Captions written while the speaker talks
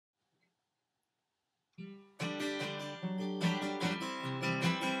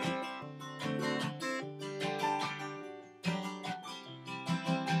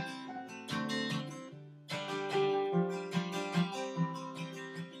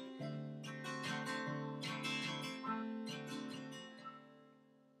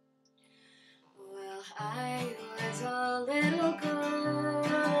I was a little girl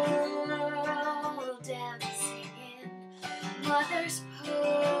dancing in mother's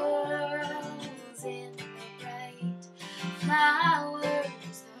pearls in the bright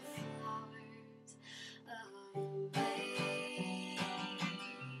flowers, the flowers of May.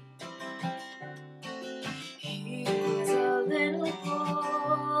 He was a little boy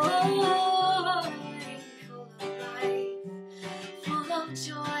full of life, full of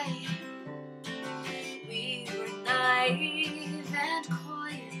joy. We were naive and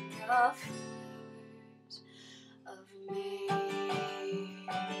coy in the flowers of May.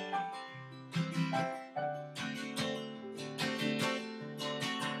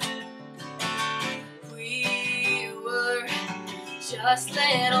 We were just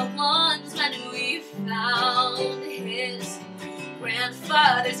little ones when we found his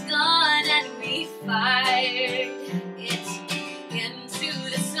grandfather's gun and we fired it into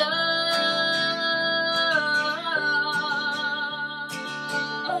the sun.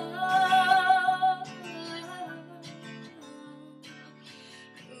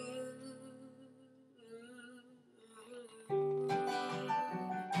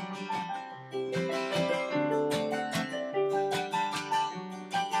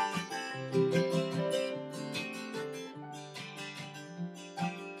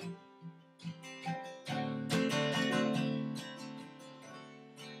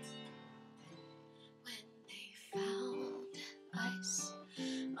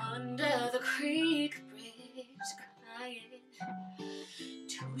 Under the creek bridge crying,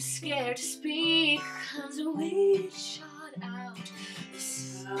 too scared to speak 'cause we shot out the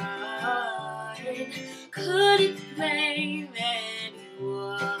sun. Couldn't blame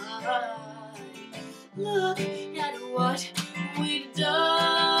anyone. Look at what we'd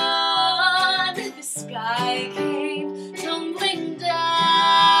done. The sky came tumbling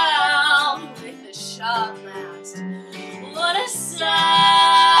down with a sharp blast. What a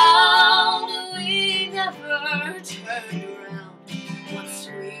sound! We never turned around once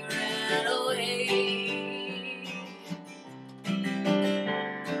we ran away.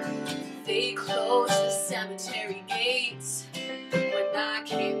 They closed the cemetery gates when I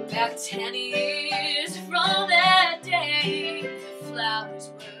came back 10 years from that day. The flowers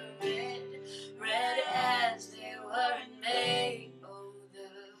were red, red as they were in May. Oh, the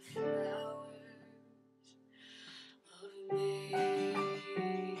flowers of May.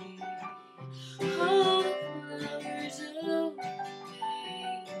 Oh, the flowers of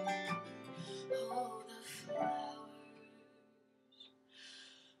May. Oh, the flowers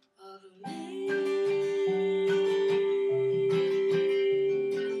of May.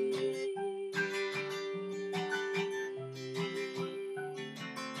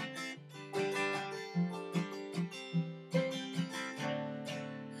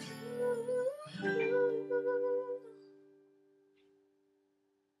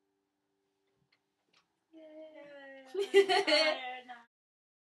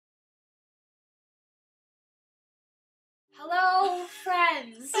 Hello,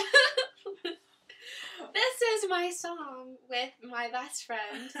 friends. This is my song with my best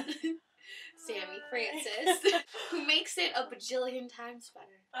friend, Sammie Francis, who makes it a bajillion times better.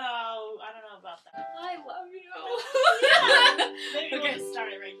 Oh, I don't know about that. I love you. Yeah. Maybe we'll Okay. just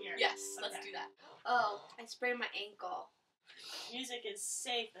start it right here. Yes, let's Okay. do that. Oh, I sprained my ankle. Music is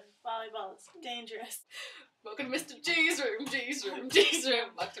safe and volleyball is dangerous. Welcome to Mr. G's room, G's room, G's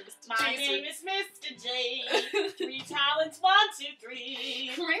room. Welcome to Mr. My G's name room. is Mr. J. 3 talents, 1, 2,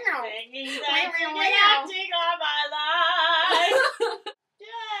 3. Meow. Singing, Meow, dancing, meow, and meow. acting all my life.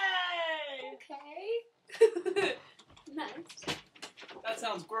 Yay! Okay. Nice. That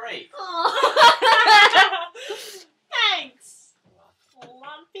sounds great. Aww. Thanks.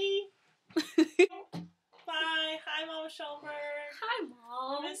 Lumpy. Bye. Hi, Mama Schulberg. Hi,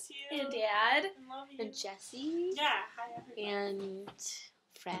 Mom. Miss you. And Dad. And love you. And Jessie. Yeah. Hi, everybody. And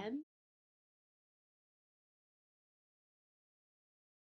friend.